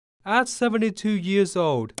At 72 years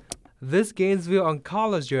old, this Gainesville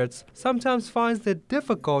oncologist sometimes finds it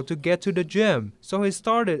difficult to get to the gym, so he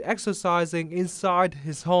started exercising inside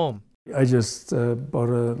his home. I just bought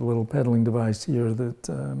a little pedaling device here that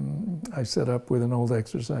I set up with an old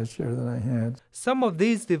exercise chair that I had. Some of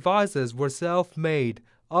these devices were self-made,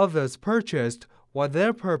 others purchased, while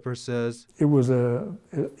their purposes It was an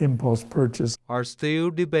impulse purchase, are still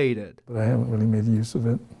debated. but I haven't really made use of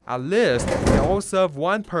it. At least, they all serve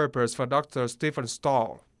one purpose for Dr. Stephen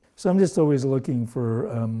Stahl. So I'm just always looking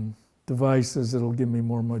for devices that'll give me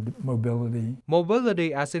more mobility.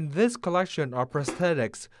 Mobility, as in this collection of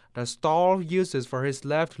prosthetics that Stahl uses for his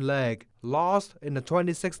left leg, lost in a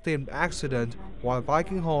 2016 accident while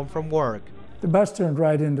biking home from work. The bus turned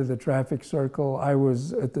right into the traffic circle. I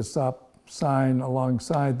was at the stop sign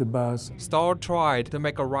alongside the bus. Stahl tried to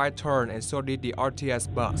make a right turn, and so did the RTS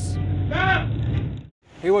bus.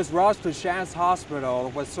 He was rushed to Shands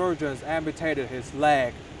Hospital where surgeons amputated his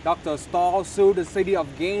leg. Dr. Stahl sued the city of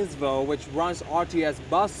Gainesville, which runs RTS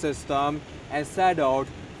bus system, and settled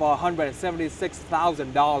for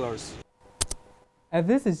 $176,000. And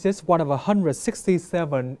this is just one of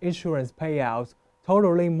 167 insurance payouts,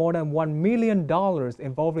 totaling more than $1 million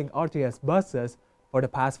involving RTS buses for the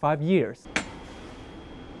past 5 years.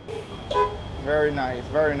 Very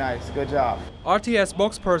nice, good job. RTS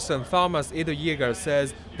spokesperson Thomas Ederjäger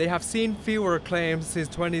says they have seen fewer claims since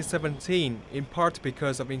 2017, in part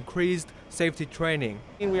because of increased safety training.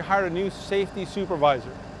 We hired a new safety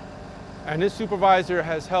supervisor, and this supervisor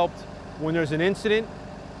has helped when there's an incident.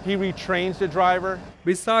 He retrains the driver.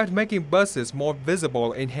 Besides making buses more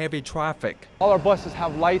visible in heavy traffic, All our buses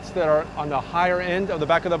have lights that are on the higher end of the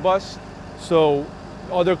back of the bus, so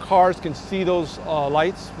other cars can see those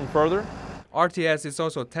lights from further. RTS is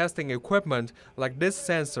also testing equipment like this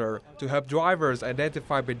sensor to help drivers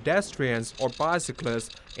identify pedestrians or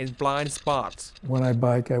bicyclists in blind spots. When I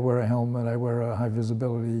bike, I wear a helmet. I wear a high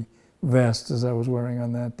visibility vest, as I was wearing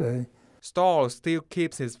on that day. Stahl still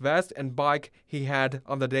keeps his vest and bike he had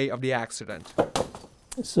on the day of the accident.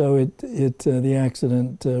 So the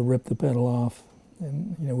accident ripped the pedal off,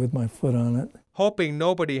 and with my foot on it. Hoping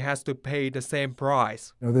nobody has to pay the same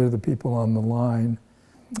price. They're the people on the line,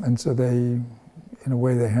 and so in a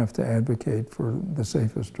way, they have to advocate for the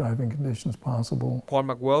safest driving conditions possible. Paul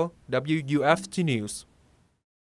McWill, WUFT News.